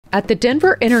At the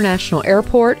Denver International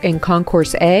Airport in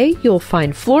Concourse A, you'll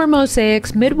find floor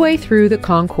mosaics midway through the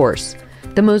concourse.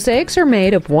 The mosaics are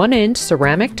made of 1-inch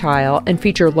ceramic tile and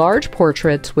feature large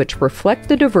portraits which reflect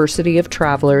the diversity of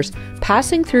travelers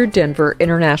passing through Denver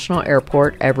International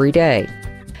Airport every day.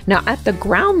 Now, at the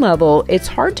ground level, it's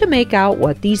hard to make out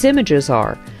what these images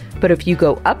are, but if you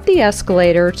go up the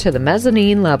escalator to the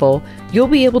mezzanine level, you'll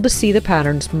be able to see the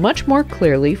patterns much more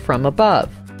clearly from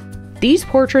above. These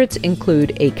portraits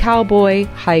include a cowboy,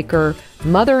 hiker,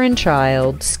 mother and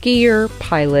child, skier,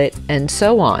 pilot, and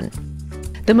so on.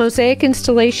 The mosaic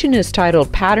installation is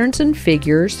titled Patterns and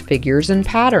Figures, Figures and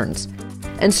Patterns.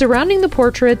 And surrounding the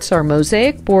portraits are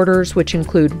mosaic borders which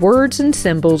include words and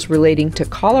symbols relating to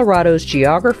Colorado's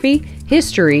geography,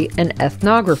 history, and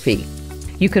ethnography.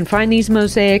 You can find these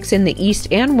mosaics in the east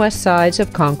and west sides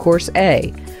of Concourse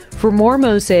A. For more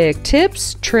mosaic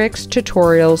tips, tricks,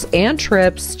 tutorials, and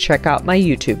trips, check out my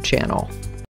YouTube channel.